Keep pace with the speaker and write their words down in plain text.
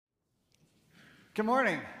Good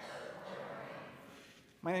morning.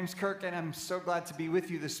 My name's Kirk, and I'm so glad to be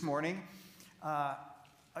with you this morning.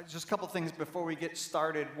 Just a couple things before we get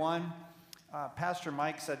started. One, Pastor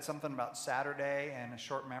Mike said something about Saturday and a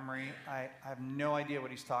short memory. I have no idea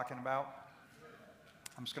what he's talking about.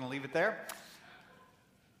 I'm just going to leave it there.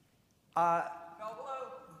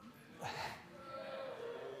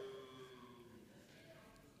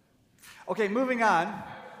 Okay, moving on.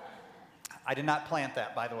 I did not plant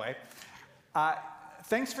that, by the way.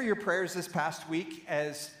 Thanks for your prayers this past week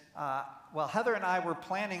as, Heather and I were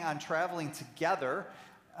planning on traveling together.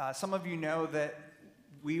 Some of you know that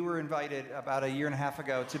we were invited about a year and a half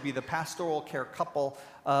ago to be the pastoral care couple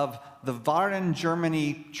of the Waren,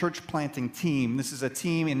 Germany church planting team. This is a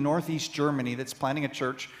team in northeast Germany that's planting a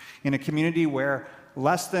church in a community where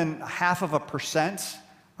less than 0.5%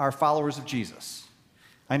 are followers of Jesus.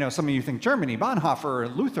 I know some of you think Germany,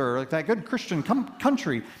 Bonhoeffer, Luther, like that good Christian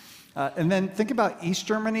country. And then think about East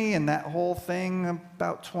Germany and that whole thing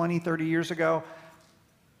about 20, 30 years ago.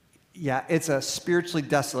 Yeah, it's a spiritually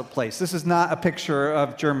desolate place. This is not a picture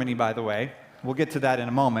of Germany, by the way. We'll get to that in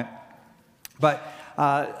a moment. But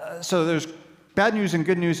so there's bad news and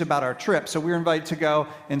good news about our trip. So we were invited to go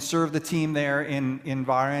and serve the team there in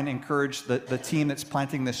Waren, encourage the team that's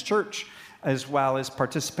planting this church, as well as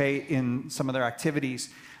participate in some of their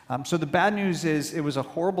activities. So the bad news is it was a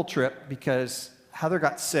horrible trip because Heather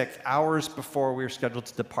got sick hours before we were scheduled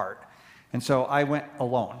to depart. And so I went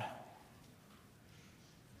alone.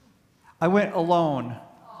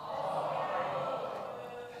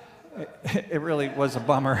 It really was a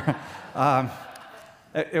bummer.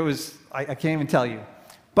 It was, I can't even tell you.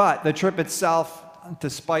 But the trip itself,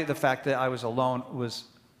 despite the fact that I was alone, was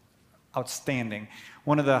outstanding.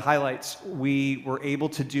 One of the highlights, we were able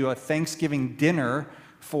to do a Thanksgiving dinner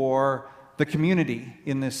for the community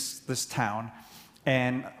in this town.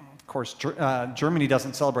 And of course, Germany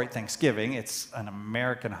doesn't celebrate Thanksgiving. It's an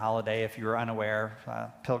American holiday, if you were unaware,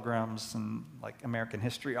 pilgrims and like American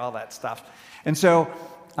history, all that stuff. And so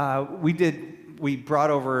we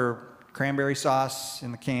brought over cranberry sauce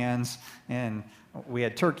in the cans, and we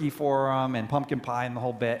had turkey for them and pumpkin pie and the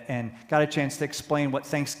whole bit, and got a chance to explain what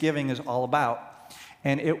Thanksgiving is all about.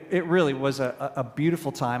 And it really was a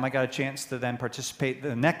beautiful time. I got a chance to then participate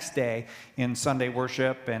the next day in Sunday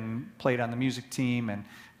worship and played on the music team and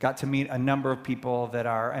got to meet a number of people that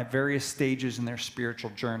are at various stages in their spiritual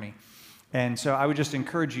journey. And so I would just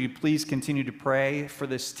encourage you, please continue to pray for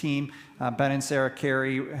this team. Ben and Sarah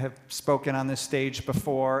Carey have spoken on this stage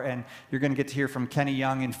before, and you're going to get to hear from Kenny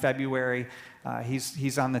Young in February.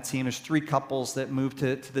 He's on the team. There's 3 couples that moved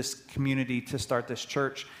to this community to start this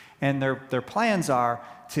church. And their plans are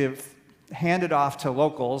to hand it off to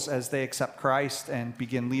locals as they accept Christ and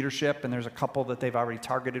begin leadership. And there's a couple that they've already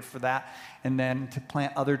targeted for that. And then to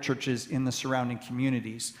plant other churches in the surrounding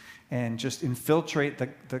communities and just infiltrate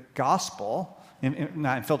the gospel,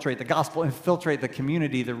 not infiltrate the gospel, infiltrate the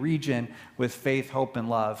community, the region with faith, hope, and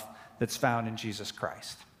love that's found in Jesus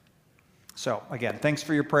Christ. So again, thanks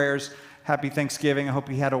for your prayers. Happy Thanksgiving. I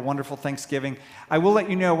hope you had a wonderful Thanksgiving. I will let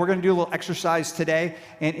you know, we're going to do a little exercise today.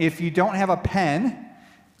 And if you don't have a pen,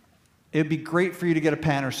 it would be great for you to get a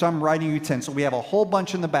pen or some writing utensil. We have a whole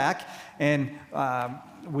bunch in the back. And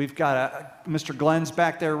we've got Mr. Glenn's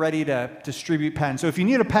back there ready to distribute pens. So if you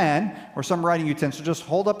need a pen or some writing utensil, just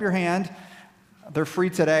hold up your hand. They're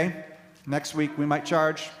free today. Next week we might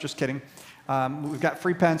charge. Just kidding. We've got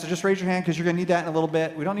free pens. So just raise your hand because you're going to need that in a little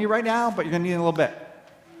bit. We don't need it right now, but you're going to need it in a little bit.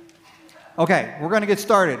 Okay, we're going to get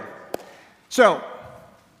started. So,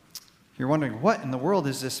 you're wondering, what in the world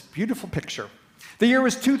is this beautiful picture? The year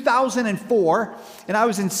was 2004, and I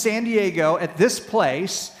was in San Diego at this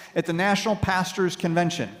place at the National Pastors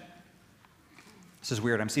Convention. This is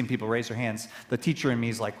weird. I'm seeing people raise their hands. The teacher in me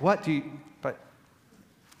is like, what do you... But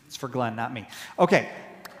it's for Glenn, not me. Okay,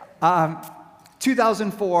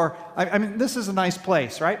 2004. I mean, this is a nice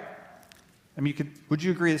place, right? I mean, would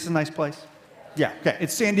you agree this is a nice place? Yeah, okay.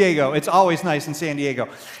 It's San Diego. It's always nice in San Diego.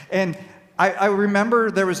 And I remember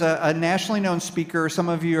there was a nationally known speaker. Some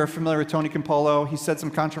of you are familiar with Tony Campolo. He said some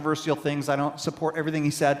controversial things. I don't support everything he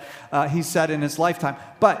said in his lifetime.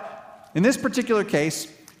 But in this particular case,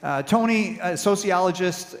 Tony, a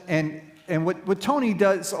sociologist, and what Tony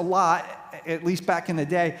does a lot, at least back in the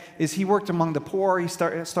day, is he worked among the poor. He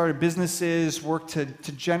started businesses, worked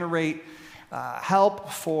to generate help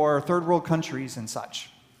for third world countries and such.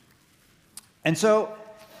 And so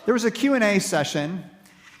there was a Q&A session,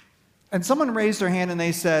 and someone raised their hand and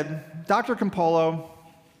they said, Dr. Campolo,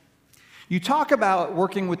 you talk about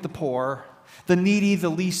working with the poor, the needy, the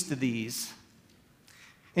least of these.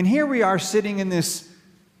 And here we are sitting in this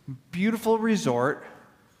beautiful resort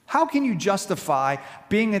How can you justify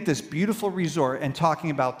being at this beautiful resort and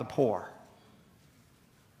talking about the poor?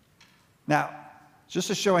 Now, just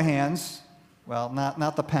a show of hands, well,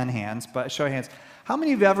 not the pen hands, but a show of hands. How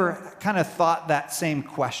many of you ever kind of thought that same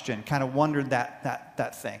question, kind of wondered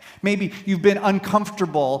that thing? Maybe you've been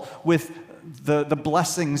uncomfortable with the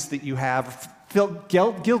blessings that you have, felt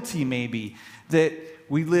guilty maybe that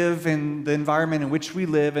we live in the environment in which we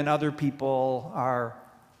live and other people are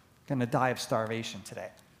going to die of starvation today.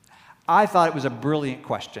 I thought it was a brilliant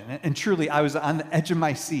question, and truly I was on the edge of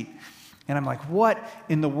my seat. And I'm like, what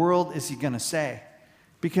in the world is he going to say?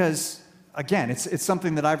 Because, again, it's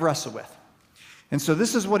something that I've wrestled with. And so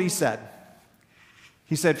this is what he said.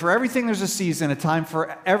 He said, for everything there's a season, a time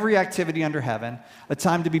for every activity under heaven, a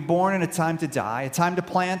time to be born and a time to die, a time to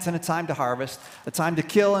plant and a time to harvest, a time to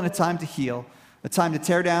kill and a time to heal, a time to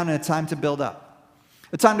tear down and a time to build up,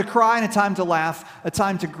 a time to cry and a time to laugh, a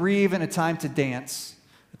time to grieve and a time to dance,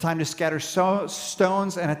 a time to scatter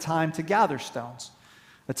stones and a time to gather stones,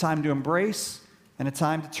 a time to embrace and a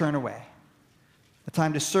time to turn away, a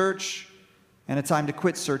time to search and a time to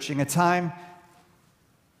quit searching, a time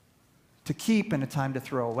to keep and a time to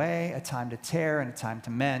throw away, a time to tear and a time to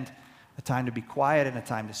mend, a time to be quiet and a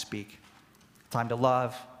time to speak, a time to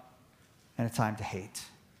love and a time to hate.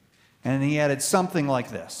 And then he added something like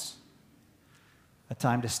this: a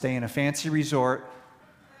time to stay in a fancy resort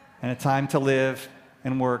and a time to live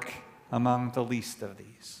and work among the least of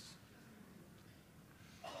these.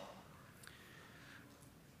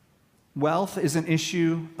 Wealth is an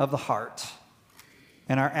issue of the heart,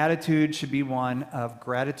 and our attitude should be one of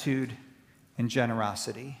gratitude and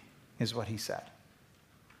generosity, is what he said.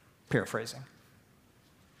 Paraphrasing.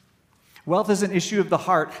 Wealth is an issue of the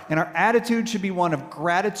heart, and our attitude should be one of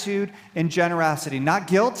gratitude and generosity. Not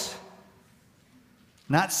guilt,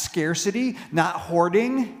 not scarcity, not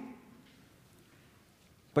hoarding,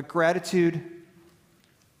 but gratitude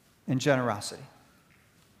and generosity.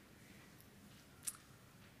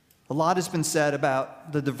 A lot has been said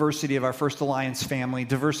about the diversity of our First Alliance family,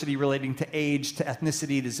 diversity relating to age, to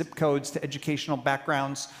ethnicity, to zip codes, to educational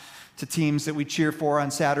backgrounds, to teams that we cheer for on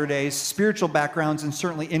Saturdays, spiritual backgrounds, and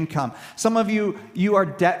certainly income. Some of you are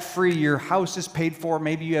debt-free. Your house is paid for.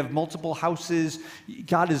 Maybe you have multiple houses.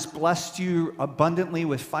 God has blessed you abundantly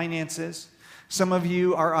with finances. Some of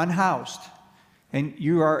you are unhoused, and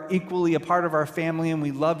you are equally a part of our family, and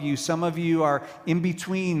we love you. Some of you are in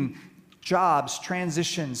between jobs,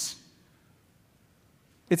 transitions.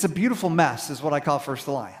 It's a beautiful mess, is what I call First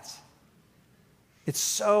Alliance. It's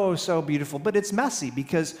so, so beautiful, but it's messy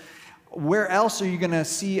because where else are you going to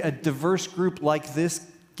see a diverse group like this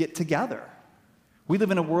get together? We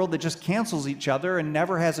live in a world that just cancels each other and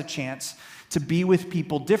never has a chance to be with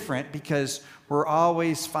people different because we're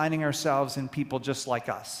always finding ourselves in people just like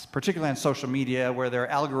us, particularly on social media where there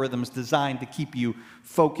are algorithms designed to keep you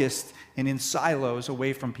focused and in silos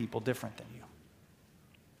away from people different than you.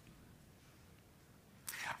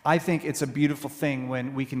 I think it's a beautiful thing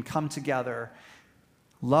when we can come together,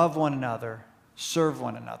 love one another, serve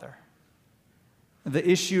one another. The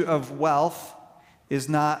issue of wealth is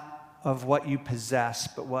not of what you possess,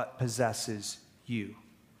 but what possesses you.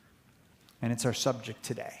 And it's our subject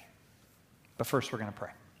today. But first, we're going to pray.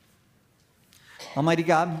 Almighty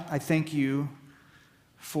God, I thank you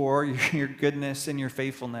for your goodness and your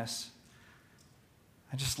faithfulness.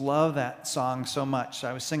 I just love that song so much.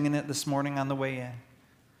 I was singing it this morning on the way in.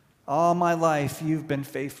 All my life, you've been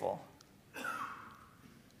faithful.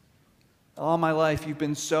 All my life, you've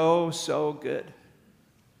been so, so good.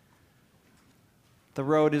 The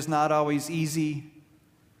road is not always easy.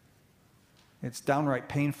 It's downright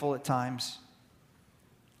painful at times.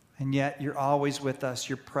 And yet, you're always with us.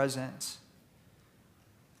 You're present.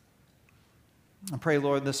 I pray,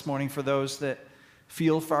 Lord, this morning for those that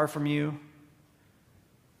feel far from you,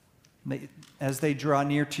 as they draw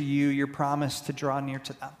near to you, your promise to draw near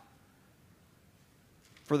to them.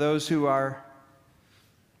 For those who are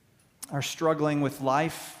struggling with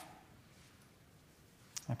life,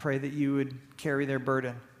 I pray that you would carry their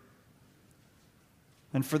burden.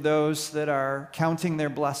 And for those that are counting their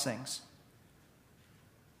blessings,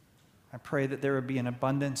 I pray that there would be an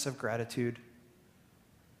abundance of gratitude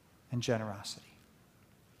and generosity.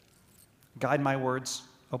 Guide my words,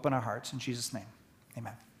 open our hearts. In Jesus' name,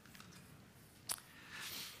 amen.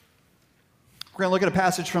 We're going to look at a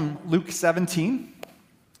passage from Luke 17.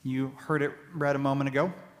 You heard it read a moment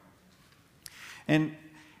ago. And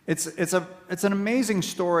it's an amazing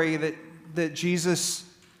story that Jesus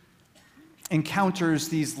encounters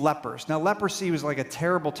these lepers. Now, leprosy was like a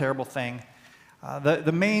terrible, terrible thing.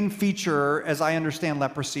 The main feature, as I understand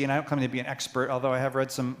leprosy, and I don't claim to be an expert, although I have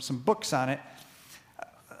read some books on it,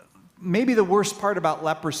 maybe the worst part about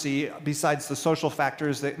leprosy, besides the social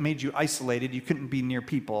factors that made you isolated, you couldn't be near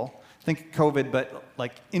people. Think COVID, but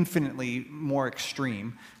like infinitely more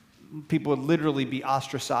extreme. People would literally be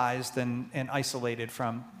ostracized and isolated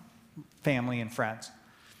from family and friends.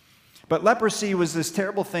 But leprosy was this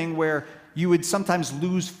terrible thing where you would sometimes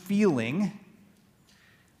lose feeling.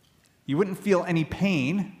 You wouldn't feel any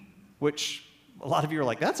pain, which a lot of you are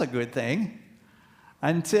like, that's a good thing,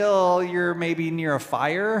 until you're maybe near a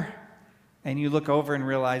fire and you look over and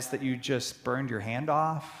realize that you just burned your hand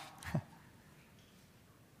off.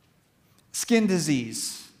 Skin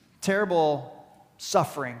disease, terrible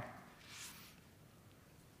suffering.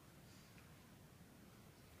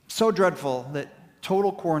 So dreadful that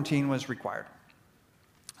total quarantine was required.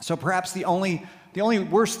 So perhaps the only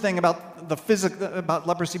worst thing about about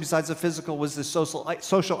leprosy besides the physical was the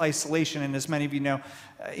social isolation. And as many of you know,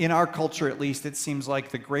 in our culture at least, it seems like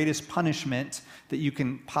the greatest punishment that you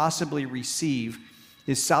can possibly receive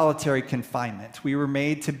is solitary confinement. We were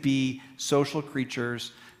made to be social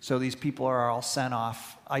creatures, so these people are all sent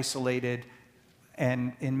off, isolated,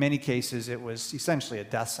 and in many cases it was essentially a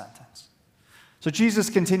death sentence. So Jesus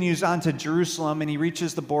continues on to Jerusalem, and he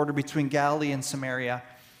reaches the border between Galilee and Samaria.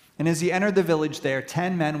 And as he entered the village there,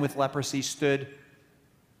 10 men with leprosy stood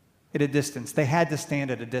at a distance. They had to stand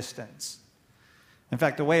at a distance. In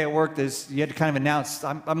fact, the way it worked is you had to kind of announce,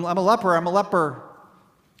 I'm a leper, I'm a leper.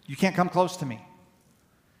 You can't come close to me.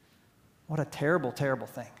 What a terrible, terrible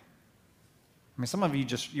thing. I mean, some of you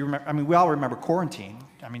we all remember quarantine.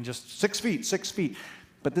 I mean, just 6 feet, 6 feet.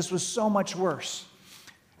 But this was so much worse.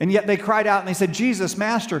 And yet they cried out and they said, Jesus,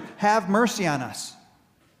 Master, have mercy on us.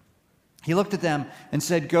 He looked at them and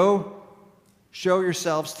said, go show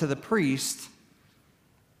yourselves to the priest.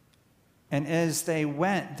 And as they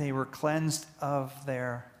went, they were cleansed of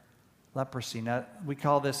their leprosy. Now, we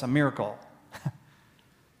call this a miracle.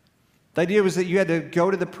 The idea was that you had to go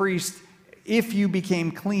to the priest if you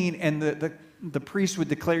became clean, and the priest would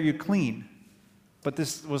declare you clean. But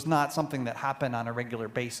this was not something that happened on a regular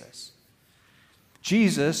basis.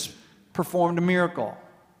 Jesus performed a miracle.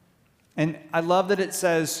 And I love that it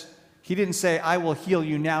says, he didn't say, I will heal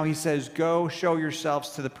you now. He says, go show yourselves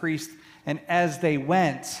to the priest. And as they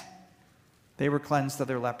went, they were cleansed of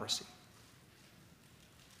their leprosy.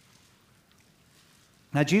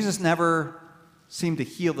 Now, Jesus never seemed to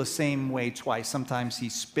heal the same way twice. Sometimes he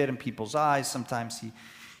spit in people's eyes. Sometimes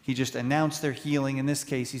he just announced their healing. In this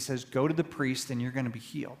case, he says, go to the priest and you're going to be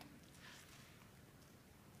healed.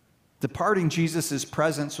 Departing Jesus'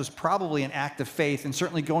 presence was probably an act of faith, and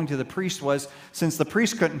certainly going to the priest was, since the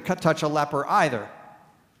priest couldn't touch a leper either.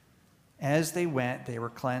 As they went, they were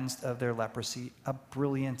cleansed of their leprosy. A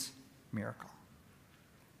brilliant miracle.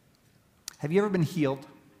 Have you ever been healed?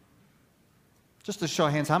 Just to show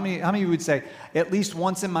of hands, how many of you would say, at least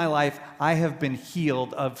once in my life, I have been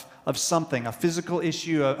healed of something, a physical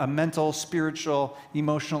issue, a mental, spiritual,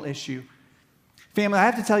 emotional issue? Family, I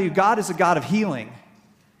have to tell you, God is a God of healing.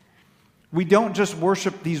 We don't just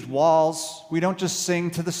worship these walls. We don't just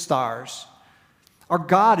sing to the stars. Our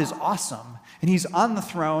God is awesome, and he's on the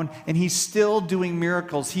throne, and he's still doing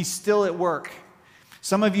miracles. He's still at work.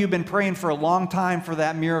 Some of you have been praying for a long time for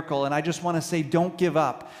that miracle, and I just want to say, don't give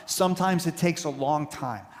up. Sometimes it takes a long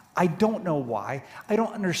time. I don't know why. I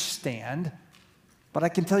don't understand. But I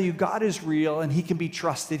can tell you, God is real, and he can be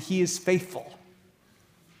trusted. He is faithful.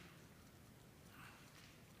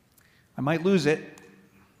 I might lose it.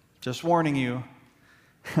 Just warning you.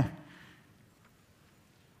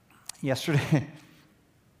 Yesterday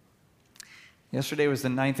was the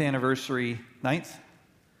 9th anniversary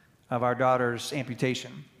of our daughter's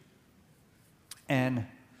amputation. And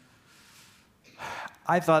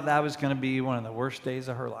I thought that was going to be one of the worst days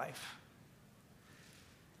of her life.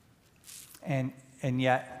 And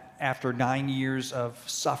yet, after 9 years of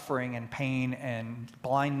suffering and pain and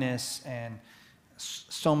blindness and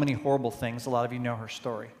so many horrible things, a lot of you know her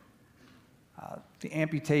story. The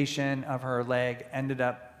amputation of her leg ended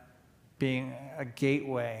up being a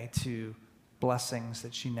gateway to blessings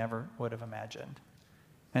that she never would have imagined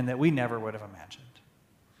and that we never would have imagined.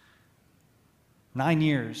 9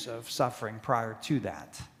 years of suffering prior to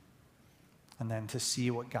that, and then to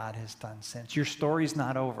see what God has done since. Your story's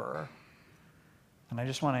not over. And I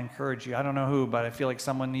just want to encourage you. I don't know who, but I feel like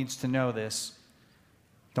someone needs to know this.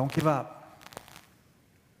 Don't give up.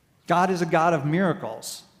 God is a God of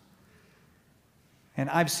miracles. And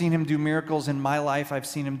I've seen him do miracles in my life. I've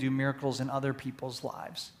seen him do miracles in other people's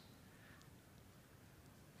lives.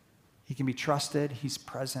 He can be trusted. He's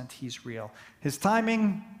present. He's real. His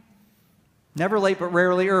timing, never late but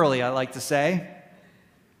rarely early, I like to say.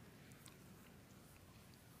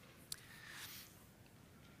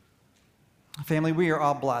 Family, we are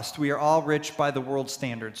all blessed. We are all rich by the world's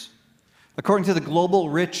standards. According to the Global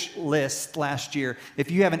Rich List last year,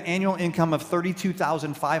 if you have an annual income of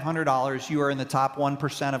 $32,500, you are in the top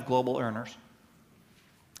 1% of global earners.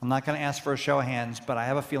 I'm not going to ask for a show of hands, but I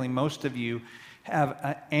have a feeling most of you have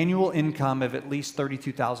an annual income of at least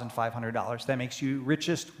 $32,500. That makes you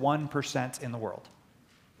richest 1% in the world.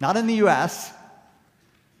 Not in the U.S.,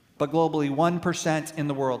 but globally, 1% in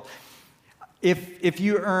the world. If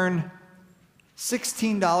you earn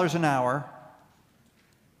 $16 an hour,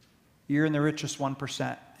 you're in the richest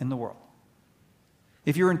 1% in the world.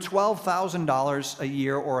 If you earn $12,000 a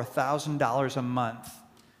year or $1,000 a month,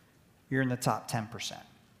 you're in the top 10%.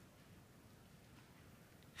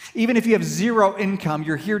 Even if you have zero income,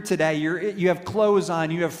 you're here today, you have clothes on,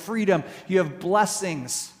 you have freedom, you have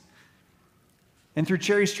blessings. And through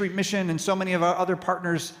Cherry Street Mission and so many of our other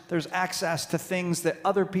partners, there's access to things that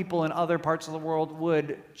other people in other parts of the world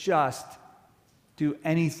would just do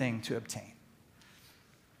anything to obtain.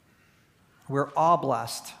 We're all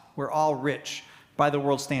blessed. We're all rich by the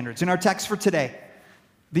world's standards. In our text for today,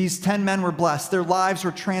 these 10 men were blessed. Their lives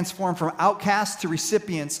were transformed from outcasts to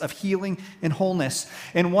recipients of healing and wholeness.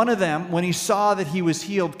 And one of them, when he saw that he was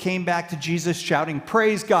healed, came back to Jesus shouting,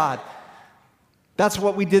 "Praise God." That's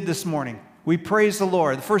what we did this morning. We praise the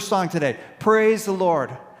Lord. The first song today, praise the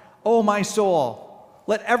Lord. Oh, my soul,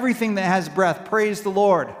 let everything that has breath praise the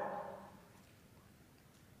Lord.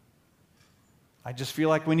 I just feel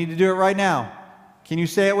like we need to do it right now. Can you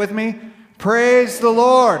say it with me? Praise the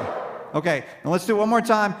Lord. Okay, now let's do it one more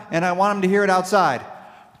time, and I want them to hear it outside.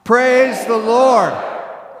 Praise the Lord.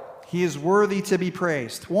 He is worthy to be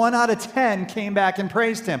praised. 1 out of 10 came back and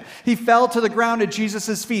praised him. He fell to the ground at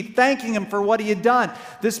Jesus' feet, thanking him for what he had done.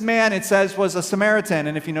 This man, it says, was a Samaritan,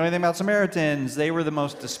 and if you know anything about Samaritans, they were the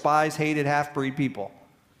most despised, hated, half-breed people.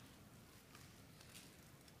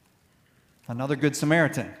 Another good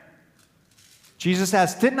Samaritan. Jesus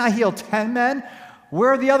asked, "Didn't I heal 10 men? Where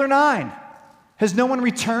are the other 9? Has no one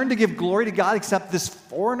returned to give glory to God except this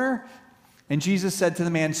foreigner?" And Jesus said to the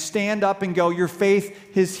man, "Stand up and go. Your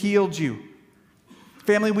faith has healed you."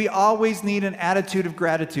 Family, we always need an attitude of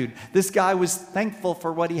gratitude. This guy was thankful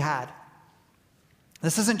for what he had.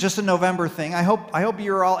 This isn't just a November thing. I hope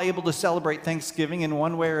you're all able to celebrate Thanksgiving in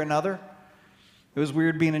one way or another. It was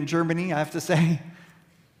weird being in Germany, I have to say.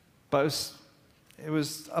 But it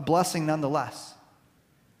was a blessing nonetheless.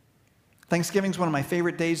 Thanksgiving is one of my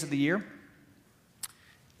favorite days of the year.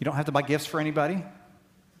 You don't have to buy gifts for anybody.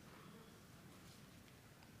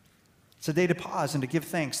 It's a day to pause and to give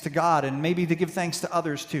thanks to God and maybe to give thanks to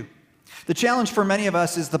others too. The challenge for many of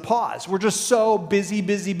us is the pause. We're just so busy.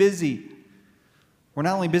 We're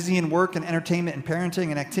not only busy in work and entertainment and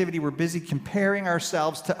parenting and activity, we're busy comparing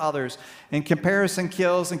ourselves to others. And comparison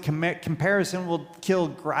kills, and comparison will kill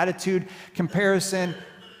gratitude. Comparison,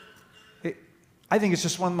 I think it's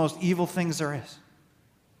just one of the most evil things there is.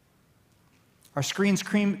 Our screens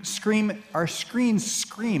scream.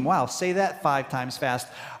 Wow, say that 5 times fast.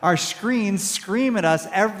 Our screens scream at us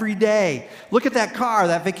every day. Look at that car,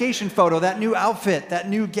 that vacation photo, that new outfit, that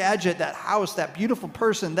new gadget, that house, that beautiful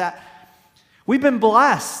person. We've been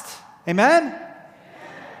blessed. Amen? Amen.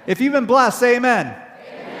 If you've been blessed, say amen.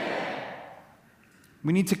 Amen.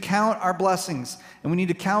 We need to count our blessings, and we need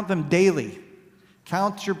to count them daily.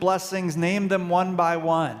 Count your blessings, name them one by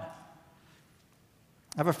one.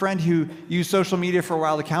 I have a friend who used social media for a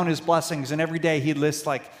while to count his blessings, and every day he'd list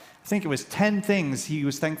I think it was 10 things he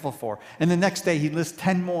was thankful for. And the next day he'd list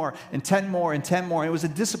 10 more, and 10 more, and 10 more. It was a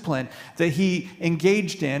discipline that he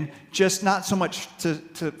engaged in, just not so much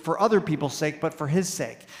for other people's sake, but for his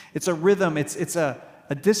sake. It's a rhythm, it's a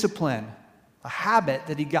discipline, a habit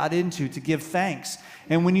that he got into to give thanks.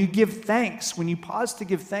 And when you give thanks, when you pause to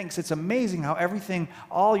give thanks, it's amazing how everything,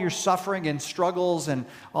 all your suffering and struggles and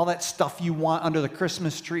all that stuff you want under the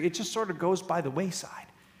Christmas tree, it just sort of goes by the wayside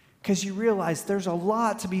because you realize there's a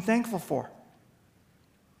lot to be thankful for.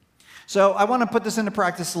 So I want to put this into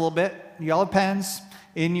practice a little bit. You all have pens.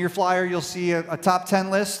 In your flyer, you'll see a top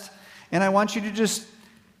 10 list. And I want you to just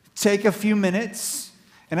take a few minutes,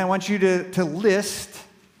 and I want you to list,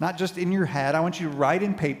 not just in your head. I want you to write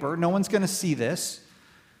in paper. No one's going to see this.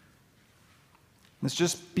 It's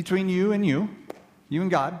just between you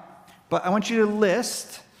and God. But I want you to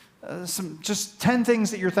list just 10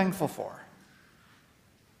 things that you're thankful for.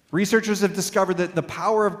 Researchers have discovered that the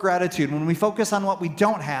power of gratitude, when we focus on what we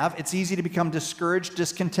don't have, it's easy to become discouraged,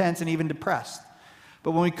 discontent, and even depressed.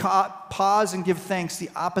 But when we pause and give thanks, the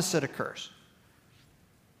opposite occurs.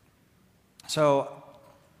 So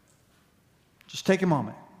just take a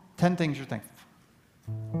moment. 10 things you're thankful for.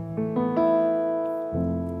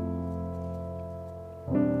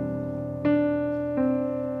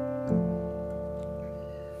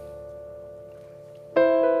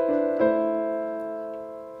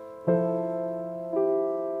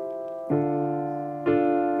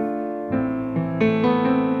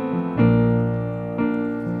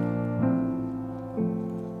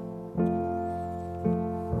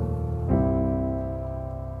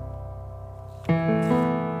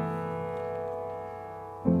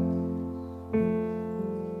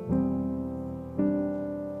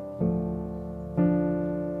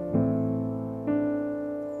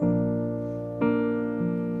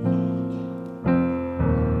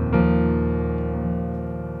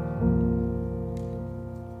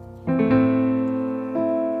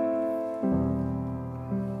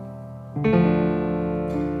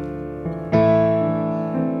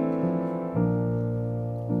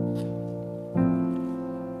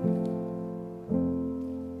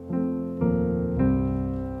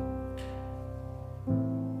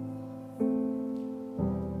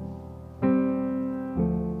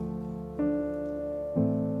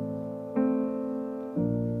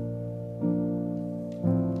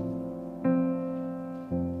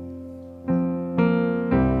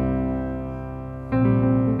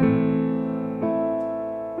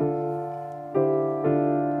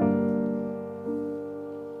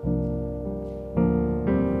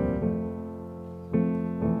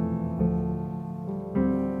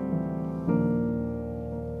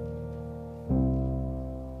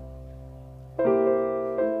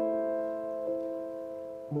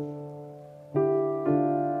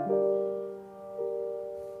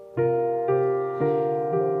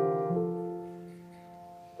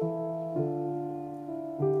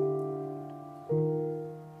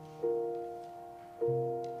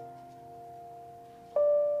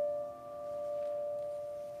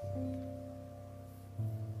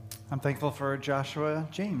 thankful for Joshua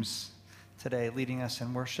James today leading us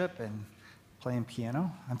in worship and playing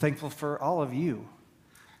piano. I'm thankful for all of you.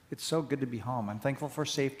 It's so good to be home. I'm thankful for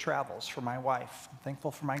safe travels for my wife. I'm thankful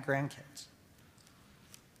for my grandkids.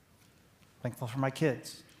 I'm thankful for my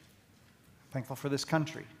kids. I'm thankful for this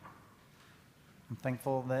country. I'm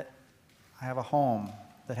thankful that I have a home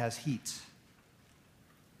that has heat.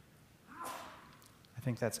 I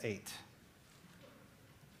think that's 8.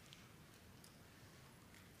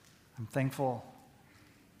 I'm thankful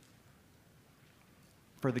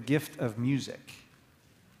for the gift of music.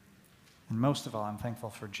 And most of all, I'm thankful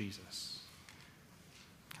for Jesus.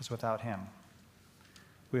 Because without him,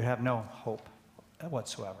 we would have no hope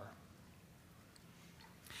whatsoever.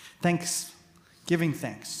 Thanks, giving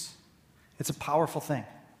thanks. It's a powerful thing.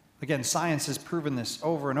 Again, science has proven this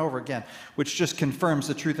over and over again, which just confirms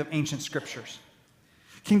the truth of ancient scriptures.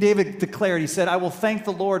 King David declared, he said, I will thank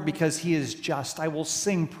the Lord because he is just. I will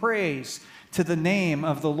sing praise to the name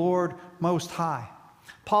of the Lord Most High.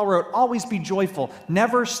 Paul wrote, always be joyful.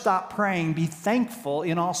 Never stop praying. Be thankful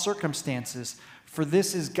in all circumstances, for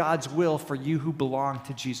this is God's will for you who belong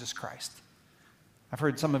to Jesus Christ. I've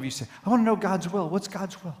heard some of you say, I want to know God's will. What's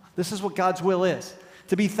God's will? This is what God's will is,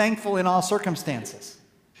 to be thankful in all circumstances.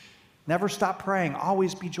 Never stop praying.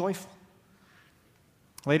 Always be joyful.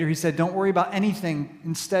 Later he said, don't worry about anything.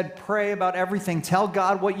 Instead, pray about everything. Tell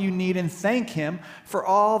God what you need and thank him for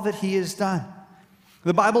all that he has done.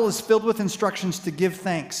 The Bible is filled with instructions to give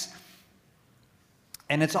thanks.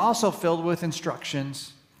 And it's also filled with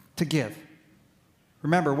instructions to give.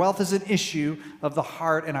 Remember, wealth is an issue of the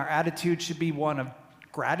heart, and our attitude should be one of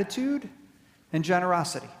gratitude and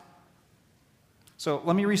generosity. So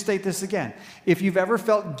let me restate this again. If you've ever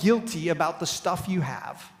felt guilty about the stuff you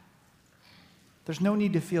have, there's no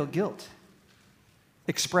need to feel guilt.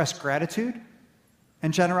 Express gratitude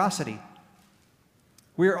and generosity.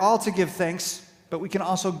 We are all to give thanks, but we can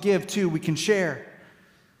also give too. We can share.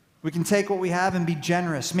 We can take what we have and be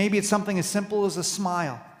generous. Maybe it's something as simple as a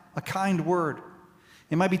smile, a kind word.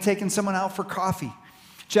 It might be taking someone out for coffee.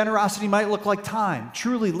 Generosity might look like time,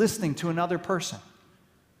 truly listening to another person,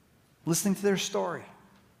 listening to their story,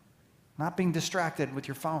 not being distracted with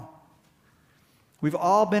your phone. We've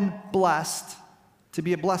all been blessed to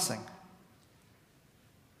be a blessing.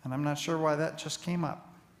 And I'm not sure why that just came up.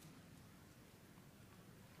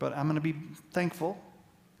 But I'm going to be thankful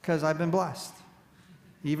because I've been blessed,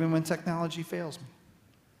 even when technology fails me.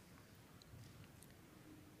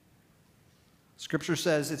 Scripture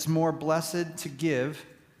says it's more blessed to give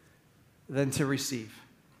than to receive.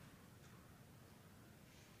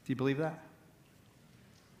 Do you believe that?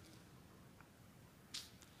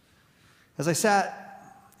 As I sat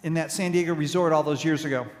in that San Diego resort all those years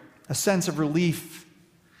ago, a sense of relief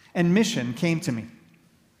and mission came to me.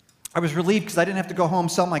 I was relieved because I didn't have to go home,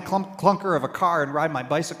 sell my clunker of a car, and ride my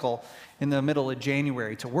bicycle in the middle of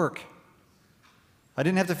January to work. I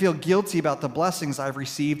didn't have to feel guilty about the blessings I've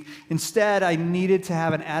received. Instead, I needed to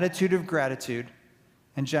have an attitude of gratitude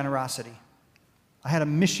and generosity. I had a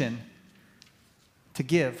mission to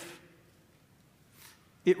give.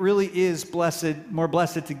 It really is more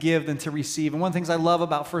blessed to give than to receive. And one of the things I love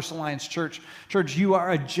about First Alliance Church, you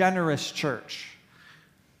are a generous church.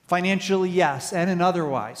 Financially, yes, and in other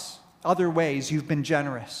ways, you've been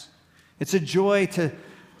generous. It's a joy to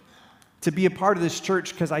be a part of this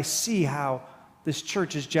church because I see how this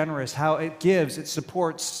church is generous, how it gives, it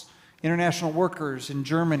supports international workers in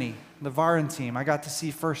Germany, the Varen team. I got to see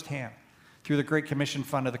firsthand through the Great Commission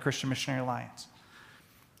Fund of the Christian Missionary Alliance.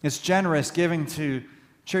 It's generous giving to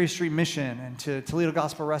Cherry Street Mission and to Toledo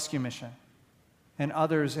Gospel Rescue Mission and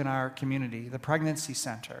others in our community, the Pregnancy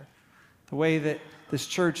Center, the way that this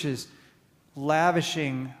church is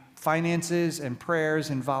lavishing finances and prayers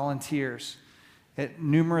and volunteers at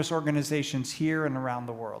numerous organizations here and around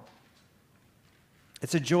the world.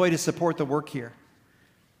 It's a joy to support the work here.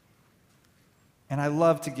 And I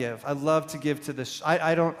love to give. I love to give to this.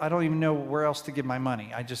 I don't even know where else to give my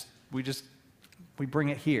money. We bring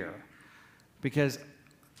it here because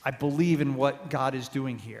I believe in what God is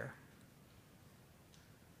doing here.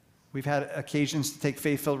 We've had occasions to take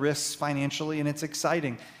faith-filled risks financially, and it's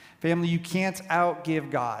exciting. Family, you can't outgive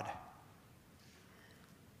God.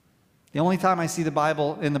 The only time I see in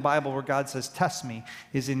the Bible where God says, test me,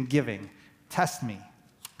 is in giving. Test me.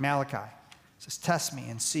 Malachi says, test me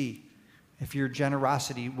and see if your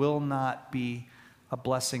generosity will not be a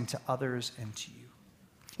blessing to others and to you.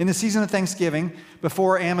 In the season of Thanksgiving,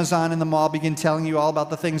 before Amazon and the mall begin telling you all about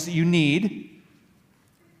the things that you need,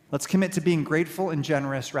 let's commit to being grateful and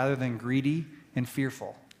generous rather than greedy and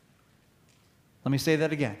fearful. Let me say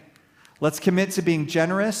that again. Let's commit to being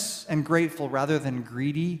generous and grateful rather than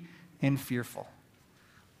greedy and fearful.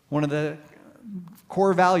 One of the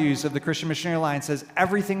core values of the Christian Missionary Alliance says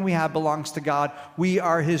everything we have belongs to God. We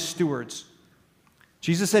are his stewards.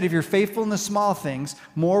 Jesus said, if you're faithful in the small things,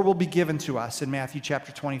 more will be given to us in Matthew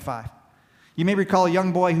chapter 25. You may recall a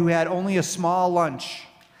young boy who had only a small lunch,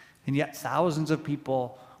 and yet thousands of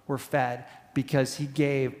people were fed because he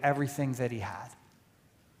gave everything that he had.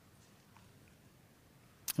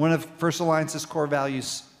 One of First Alliance's core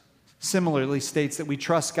values similarly states that we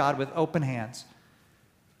trust God with open hands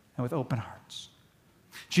and with open hearts.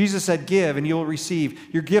 Jesus said, give and you will receive.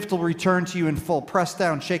 Your gift will return to you in full, pressed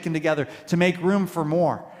down, shaken together to make room for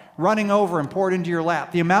more, running over and poured into your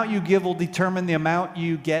lap. The amount you give will determine the amount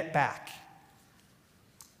you get back.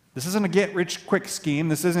 This isn't a get-rich-quick scheme.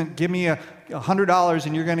 This isn't give me $100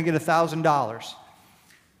 and you're going to get $1,000.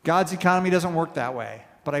 God's economy doesn't work that way.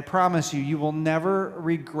 But I promise you, you will never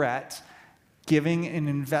regret giving and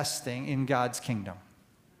investing in God's kingdom.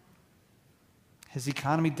 His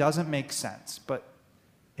economy doesn't make sense, but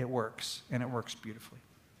it works, and it works beautifully.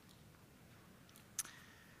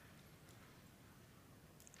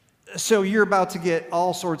 So you're about to get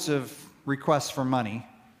all sorts of requests for money.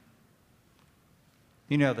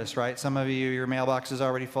 You know this, right? Some of you, your mailbox is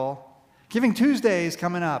already full. Giving Tuesday is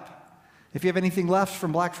coming up. If you have anything left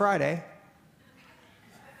from Black Friday,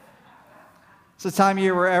 it's the time of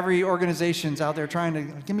year where every organization's out there trying to,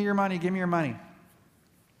 give me your money, give me your money.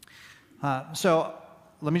 So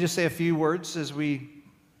let me just say a few words as we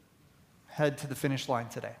head to the finish line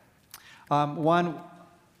today. One,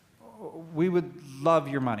 we would love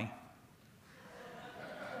your money.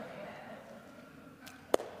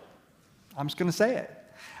 I'm just going to say it.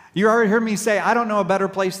 You already heard me say, I don't know a better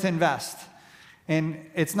place to invest. And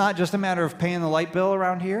it's not just a matter of paying the light bill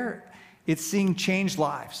around here. It's seeing changed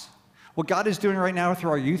lives. What God is doing right now through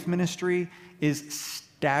our youth ministry is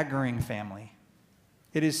staggering, family.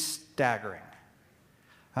 It is staggering.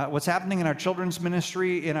 What's happening in our children's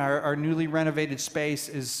ministry, in our newly renovated space,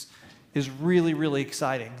 is really, really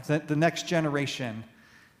exciting. The next generation,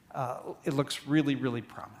 it looks really, really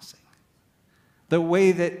promising. The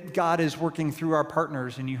way that God is working through our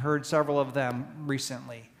partners, and you heard several of them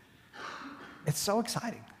recently, it's so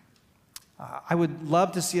exciting. I would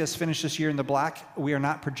love to see us finish this year in the black. We are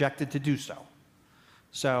not projected to do so.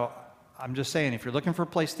 So I'm just saying, if you're looking for a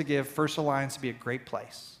place to give, First Alliance would be a great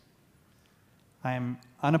place. I am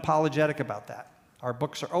unapologetic about that. Our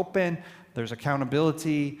books are open. There's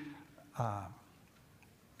accountability. I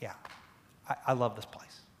love this place.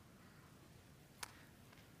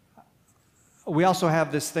 We also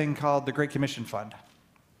have this thing called the Great Commission Fund.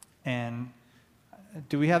 And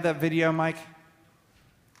do we have that video, Mike?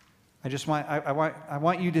 I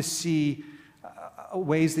want you to see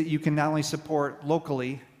ways that you can not only support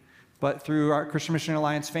locally, but through our Christian Missionary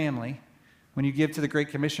Alliance family. When you give to the Great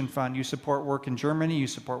Commission Fund, you support work in Germany, you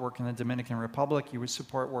support work in the Dominican Republic, you would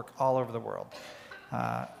support work all over the world.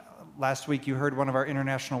 Last week, you heard one of our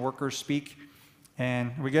international workers speak.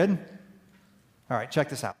 And are we good? All right, check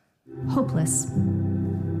this out. Hopeless.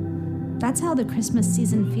 That's how the Christmas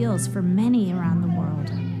season feels for many around the world.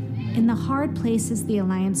 In the hard places the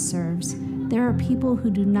Alliance serves, there are people who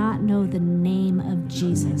do not know the name of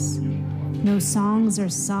Jesus. No songs are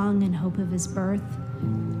sung in hope of his birth.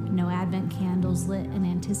 No Advent candles lit in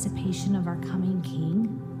anticipation of our coming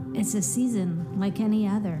King. It's a season like any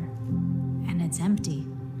other, and it's empty.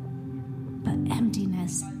 But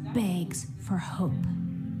emptiness begs for hope.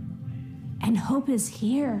 And hope is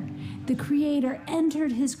here. The Creator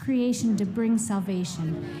entered his creation to bring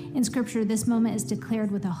salvation. In Scripture, this moment is declared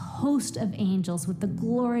with a host of angels, with the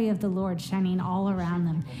glory of the Lord shining all around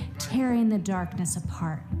them, tearing the darkness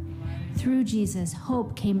apart. Through Jesus,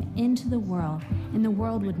 hope came into the world, and the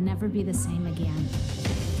world would never be the same again.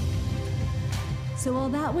 So while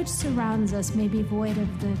that which surrounds us may be void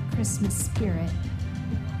of the Christmas spirit,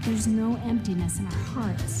 there's no emptiness in our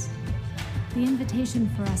hearts. The invitation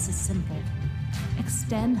for us is simple.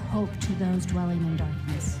 Extend hope to those dwelling in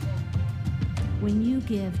darkness. When you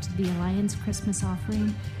give to the Alliance Christmas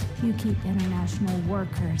offering, you keep international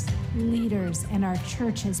workers, leaders, and our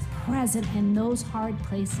churches present in those hard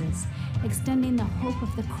places, extending the hope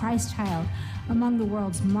of the Christ child among the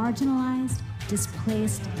world's marginalized,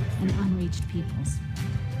 displaced, and unreached peoples.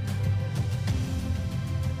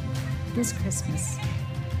 This Christmas,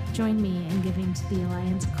 join me in giving to the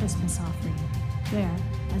Alliance Christmas offering, where,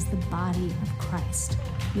 as the body of Christ,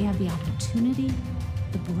 we have the opportunity,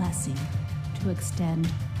 the blessing, to extend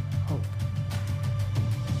hope.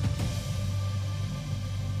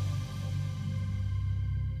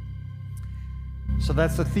 So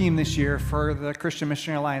that's the theme this year for the Christian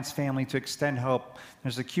Missionary Alliance family, to extend hope.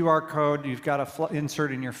 There's a QR code you've got to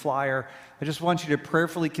insert in your flyer. I just want you to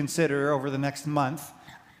prayerfully consider over the next month.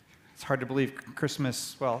 It's hard to believe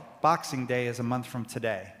Boxing Day is a month from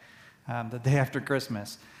today, the day after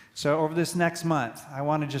Christmas. So over this next month, I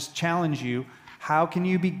want to just challenge you. How can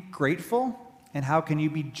you be grateful and how can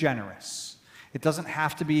you be generous? It doesn't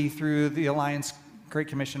have to be through the Alliance Great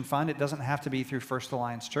Commission Fund. It doesn't have to be through First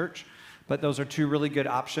Alliance Church. But those are two really good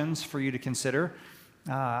options for you to consider.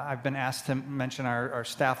 I've been asked to mention our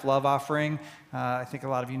staff love offering. I think a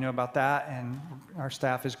lot of you know about that, and our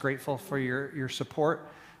staff is grateful for your support.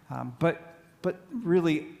 But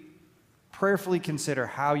really, prayerfully consider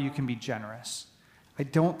how you can be generous. I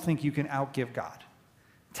don't think you can outgive God.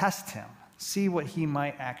 Test him. See what he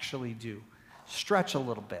might actually do. Stretch a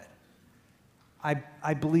little bit.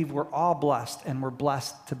 I believe we're all blessed, and we're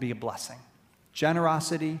blessed to be a blessing.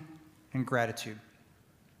 Generosity and gratitude.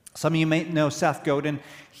 Some of you may know Seth Godin.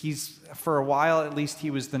 For a while at least,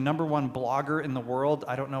 he was the #1 blogger in the world.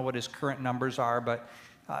 I don't know what his current numbers are, but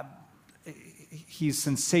he's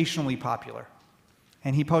sensationally popular.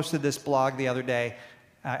 And he posted this blog the other day.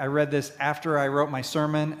 I read this after I wrote my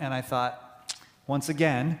sermon, and I thought, once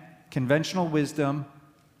again, conventional wisdom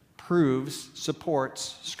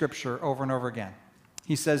supports Scripture over and over again.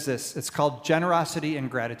 He says this. It's called Generosity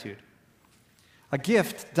and Gratitude. A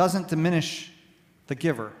gift doesn't diminish the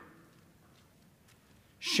giver.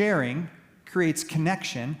 Sharing creates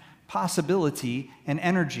connection, possibility, and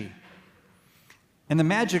energy. And the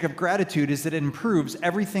magic of gratitude is that it improves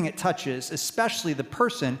everything it touches, especially the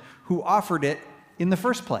person who offered it in the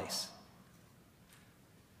first place.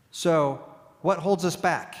 So, what holds us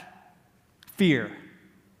back? Fear.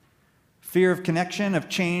 Fear of connection, of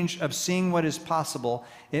change, of seeing what is possible.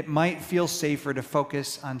 It might feel safer to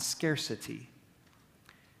focus on scarcity.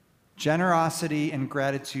 Generosity and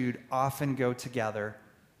gratitude often go together.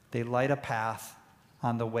 They light a path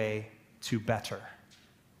on the way to better.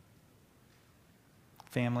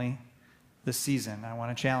 Family, this season, I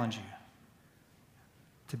want to challenge you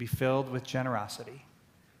to be filled with generosity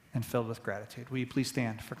and filled with gratitude. Will you please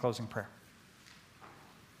stand for closing prayer?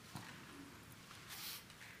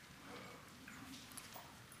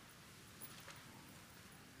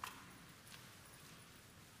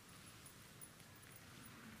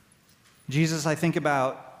 Jesus, I think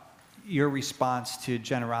about your response to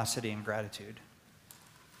generosity and gratitude.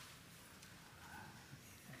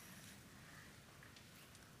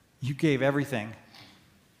 You gave everything,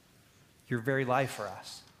 your very life for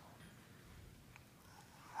us.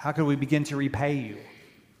 How could we begin to repay you?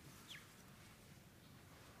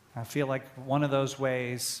 I feel like one of those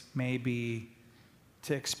ways may be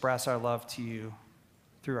to express our love to you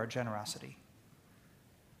through our generosity.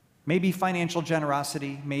 Maybe financial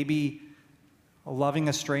generosity, maybe loving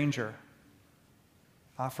a stranger,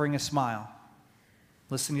 offering a smile,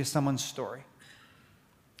 listening to someone's story.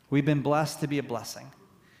 We've been blessed to be a blessing.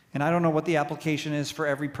 And I don't know what the application is for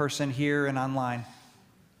every person here and online.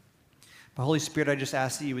 But Holy Spirit, I just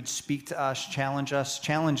ask that you would speak to us,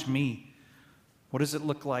 challenge me. What does it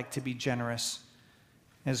look like to be generous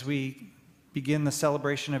as we begin the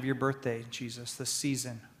celebration of your birthday, Jesus, this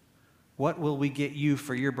season? What will we get you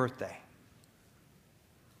for your birthday?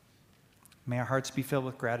 May our hearts be filled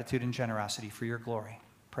with gratitude and generosity for your glory.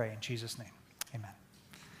 Pray in Jesus' name. Amen.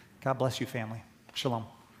 God bless you, family. Shalom.